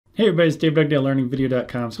Hey everybody, it's Dave, Dugdale,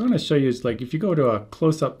 learningvideo.com. So I'm going to show you, is like if you go to a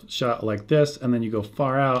close-up shot like this and then you go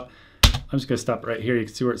far out, I'm just going to stop right here. You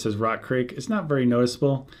can see where it says Rock Creek. It's not very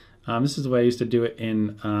noticeable. This is the way I used to do it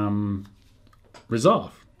in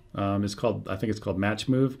Resolve. It's called, I think it's called Match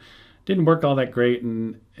Move. Didn't work all that great,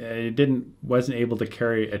 and it wasn't able to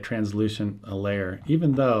carry a translucent layer,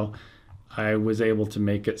 even though I was able to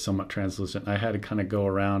make it somewhat translucent. I had to kind of go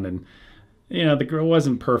around and, you know, the grill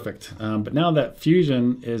wasn't perfect. But now that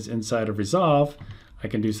Fusion is inside of Resolve, I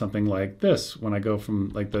can do something like this. When I go from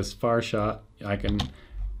like this far shot, I can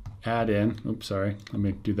add in, oops, sorry, let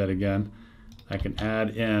me do that again. I can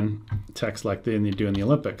add in text like they do in the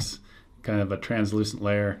Olympics, kind of a translucent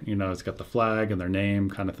layer. You know, it's got the flag and their name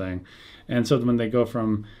kind of thing. And so when they go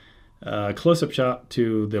from close-up shot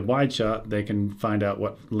to the wide shot, they can find out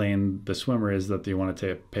what lane the swimmer is that they want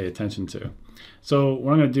to pay attention to. So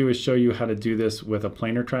what I'm going to do is show you how to do this with a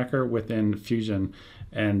planar tracker within Fusion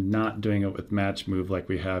and not doing it with Match Move like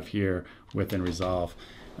we have here within Resolve,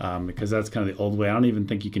 because that's kind of the old way. I don't even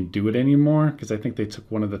think you can do it anymore, because I think they took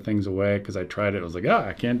one of the things away, because I tried it. I was like,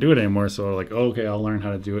 I can't do it anymore. So I'm like, okay, I'll learn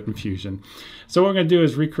how to do it in Fusion. So what I'm going to do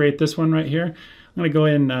is recreate this one right here. I'm going to go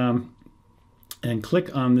in and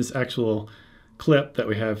click on this actual clip that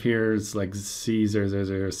we have here. It's like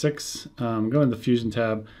C0006. Go in the Fusion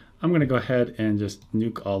tab. I'm going to go ahead and just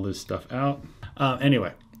nuke all this stuff out.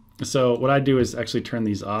 Anyway, so what I do is actually turn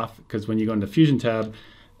these off, because when you go into Fusion tab,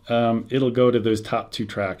 it'll go to those top two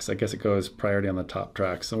tracks. I guess it goes priority on the top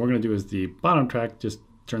tracks. So what we're going to do is the bottom track, just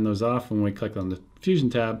turn those off. When we click on the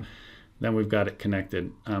Fusion tab, then we've got it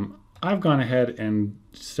connected. I've gone ahead and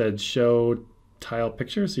said show tile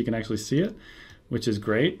picture so you can actually see it, which is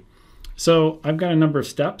great. So I've got a number of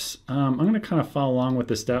steps. I'm going to kind of follow along with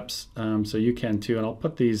the steps so you can too, and I'll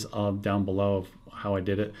put these down below of how I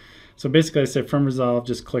did it. So basically I said from Resolve,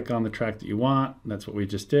 just click on the track that you want. That's what we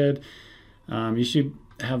just did. You should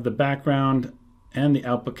have the background and the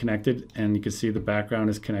output connected, and you can see the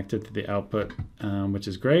background is connected to the output, which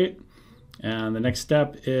is great. And the next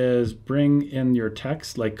step is bring in your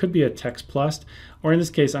text, like could be a text plus, or in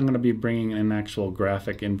this case I'm going to be bringing an actual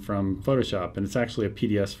graphic in from Photoshop, and it's actually a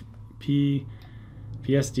PSD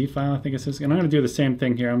file, I think it says. And I'm going to do the same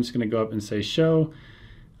thing here. I'm just going to go up and say show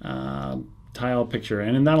tile picture,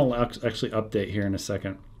 and then that'll actually update here in a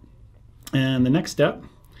second. And the next step,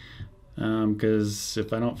 because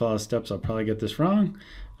if I don't follow steps I'll probably get this wrong,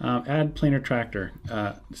 add planar tracker.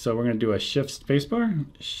 So we're going to do a shift spacebar,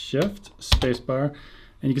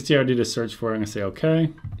 and you can see I did a search for it. I'm going to say okay,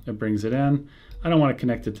 it brings it in. I don't want to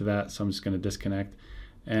connect it to that, so I'm just going to disconnect.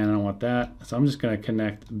 And I don't want that, so I'm just going to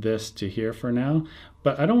connect this to here for now.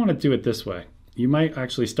 But I don't want to do it this way. You might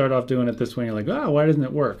actually start off doing it this way and you're like, oh, why doesn't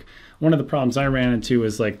it work? One of the problems I ran into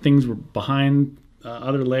is like things were behind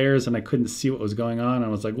other layers and I couldn't see what was going on. I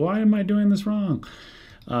was like, why am I doing this wrong?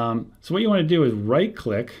 So what you want to do is right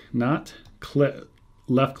click, not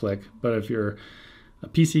left click, but if you're a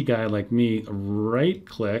PC guy like me, right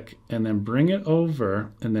click and then bring it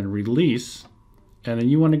over and then release. And then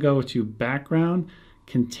you want to go to background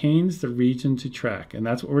contains the region to track, and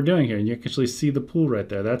that's what we're doing here. And you can actually see the pool right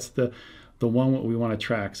there. That's the one what we want to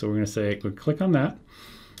track. So we're going to say, we'll click on that,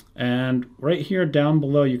 and right here down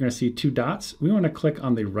below you're going to see two dots. We want to click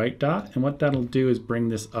on the right dot, and what that'll do is bring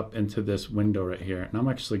this up into this window right here. And I'm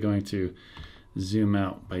actually going to zoom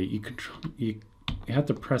out by you have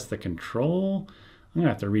to press the control. I'm gonna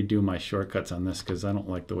have to redo my shortcuts on this because I don't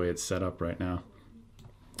like the way it's set up right now.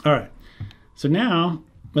 All right, so now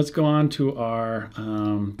let's go on to our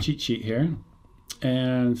cheat sheet here.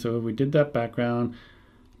 And so we did that background,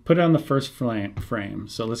 put it on the first frame.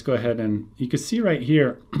 So let's go ahead and you can see right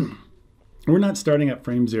here, we're not starting at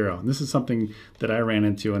frame 0. This is something that I ran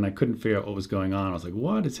into and I couldn't figure out what was going on. I was like,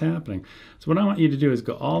 what is happening? So what I want you to do is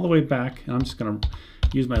go all the way back, and I'm just gonna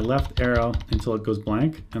use my left arrow until it goes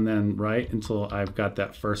blank, and then right until I've got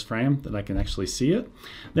that first frame that I can actually see it.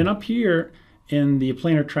 Then up here in the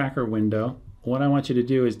planar tracker window, what I want you to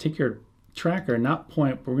do is take your tracker, not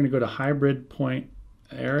point, but we're going to go to HybridPoint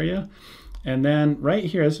area. And then right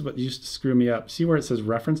here, this is what used to screw me up. See where it says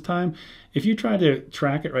reference time? If you try to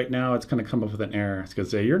track it right now, it's going to come up with an error. It's going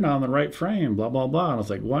to say, you're not on the right frame, blah, blah, blah. And I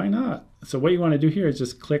was like, why not? So what you want to do here is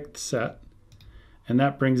just click set. And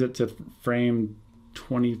that brings it to frame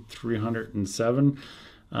 2307.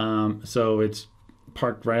 So it's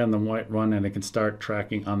parked right on the white one, and it can start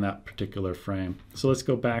tracking on that particular frame. So let's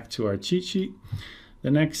go back to our cheat sheet. The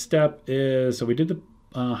next step is, so we did the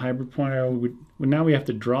hybrid pointer. Now we have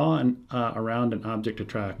to draw around an object to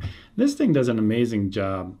track. This thing does an amazing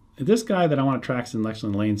job. This guy that I want to track is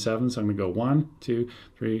actually in lane 7, so I'm going to go 1, 2,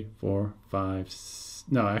 3, 4, 5,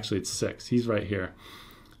 no, actually it's 6. He's right here.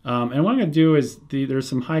 And what I'm going to do is, there's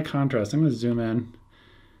some high contrast. I'm going to zoom in,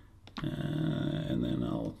 and then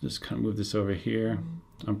I'll just kind of move this over here.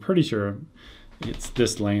 I'm pretty sure it's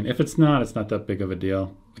this lane. If it's not that big of a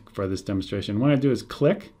deal for this demonstration. What I do is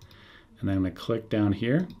click, and then I'm going to click down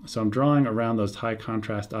here. So I'm drawing around those high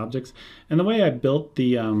contrast objects. And the way I built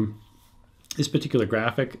the this particular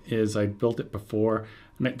graphic is I built it before,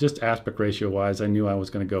 and just aspect ratio wise, I knew I was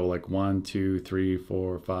going to go like 1, 2, 3,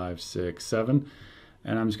 4, 5, 6, 7.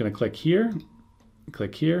 And I'm just going to click here, and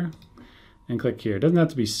click here. It doesn't have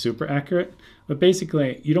to be super accurate, but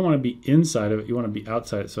basically you don't want to be inside of it, you want to be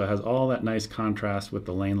outside it, so it has all that nice contrast with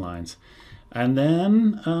the lane lines. And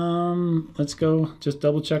then let's go just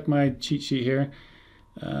double check my cheat sheet here.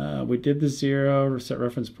 We did the 0, set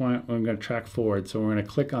reference point. We're going to track forward, so we're going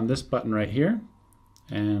to click on this button right here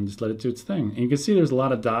and just let it do its thing. And you can see there's a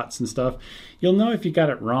lot of dots and stuff. You'll know if you got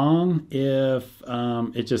it wrong if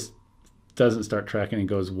it just doesn't start tracking and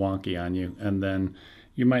goes wonky on you, and then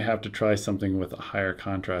you might have to try something with a higher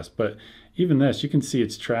contrast. But even this, you can see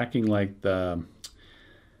it's tracking like that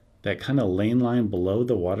kind of lane line below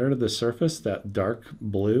the water to the surface, that dark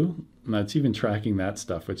blue. And it's even tracking that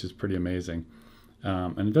stuff, which is pretty amazing.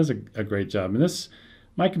 And it does a great job. And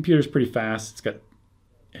my computer's pretty fast. It's got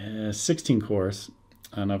 16 cores,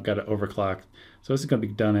 and I've got it overclocked. So this is going to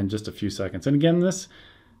be done in just a few seconds. And again, this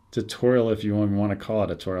tutorial, if you want to call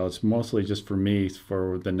it a tutorial, it's mostly just for me.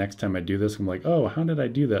 For the next time I do this, I'm like, oh, how did I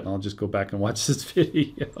do that? And I'll just go back and watch this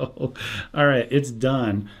video. All right, it's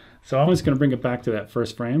done. So I'm just going to bring it back to that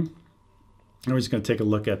first frame. And we're just going to take a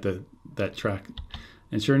look at that track.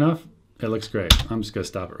 And sure enough, it looks great. I'm just going to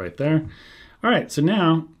stop it right there. All right, so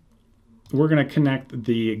now we're going to connect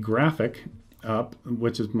the graphic up,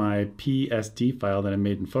 which is my PSD file that I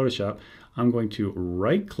made in Photoshop. I'm going to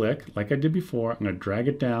right click like I did before. I'm going to drag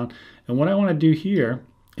it down. And what I want to do here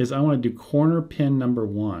is I want to do corner pin number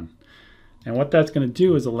 1. And what that's going to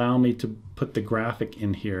do is allow me to put the graphic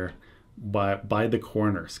in here by the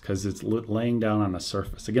corners, because it's laying down on a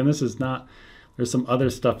surface. Again, this is not, there's some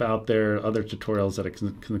other stuff out there, other tutorials that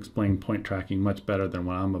can explain point tracking much better than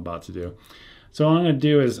what I'm about to do. So all I'm going to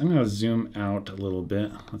do is I'm going to zoom out a little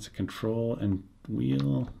bit. Let's control and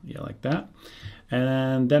wheel, yeah, like that.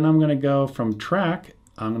 And then I'm going to go from track,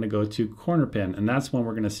 I'm going to go to corner pin, and that's when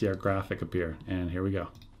we're going to see our graphic appear. And here we go.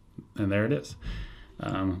 And there it is.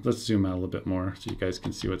 Let's zoom out a little bit more so you guys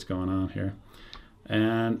can see what's going on here.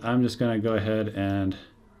 And I'm just going to go ahead and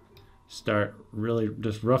start really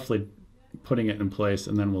just roughly putting it in place,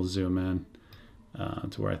 and then we'll zoom in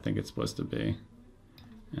to where I think it's supposed to be.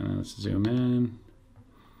 And then let's zoom in.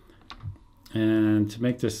 And to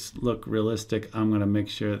make this look realistic, I'm going to make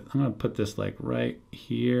sure, I'm going to put this like right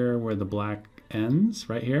here where the black ends,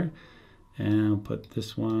 right here. And I'll put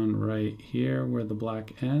this one right here where the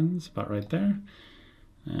black ends, about right there.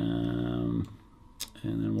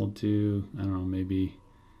 And then we'll do, I don't know, maybe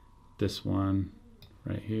this one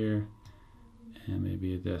right here, and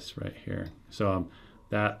maybe this right here. So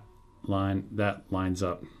that lines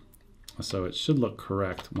up. So it should look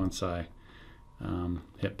correct once I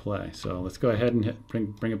hit play. So let's go ahead and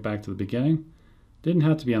bring it back to the beginning. Didn't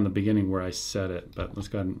have to be on the beginning where I set it, but let's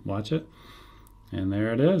go ahead and watch it. And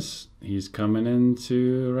there it is. He's coming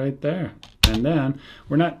into right there. And then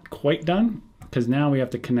we're not quite done, because now we have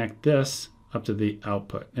to connect this up to the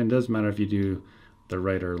output. And it doesn't matter if you do the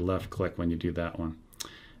right or left click when you do that one.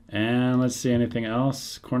 And let's see, anything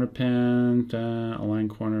else? Corner pin, align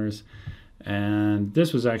corners. And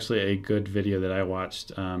this was actually a good video that I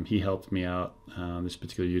watched. He helped me out, this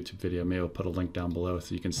particular YouTube video. Maybe I'll put a link down below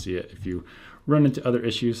so you can see it if you run into other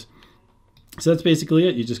issues. So that's basically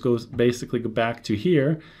it. You just basically go back to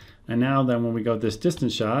here. And now then when we go this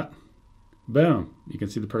distance shot, boom, you can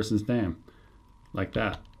see the person's name like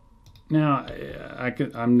that. Now,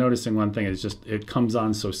 I'm noticing one thing, is just it comes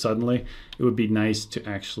on so suddenly. It would be nice to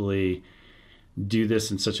actually do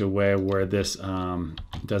this in such a way where this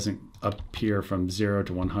doesn't appear from 0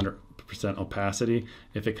 to 100% opacity.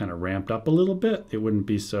 If it kind of ramped up a little bit, it wouldn't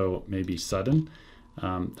be so maybe sudden.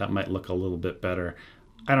 That might look a little bit better.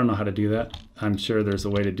 I don't know how to do that. I'm sure there's a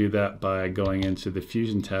way to do that by going into the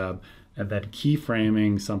Fusion tab and then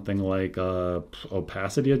keyframing something like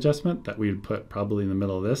opacity adjustment that we would put probably in the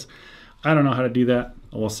middle of this. I don't know how to do that.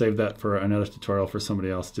 We'll save that for another tutorial for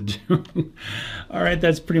somebody else to do. All right,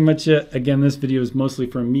 that's pretty much it. Again, this video is mostly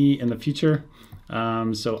for me in the future,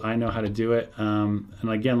 so I know how to do it. And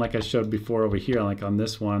again, like I showed before over here, like on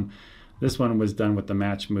this one was done with the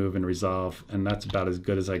match, move, and resolve, and that's about as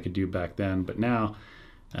good as I could do back then. But now,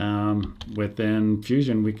 within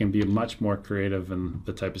Fusion, we can be much more creative in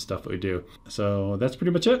the type of stuff that we do. So that's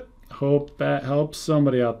pretty much it. Hope that helps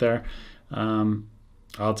somebody out there.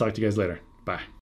 I'll talk to you guys later. Bye.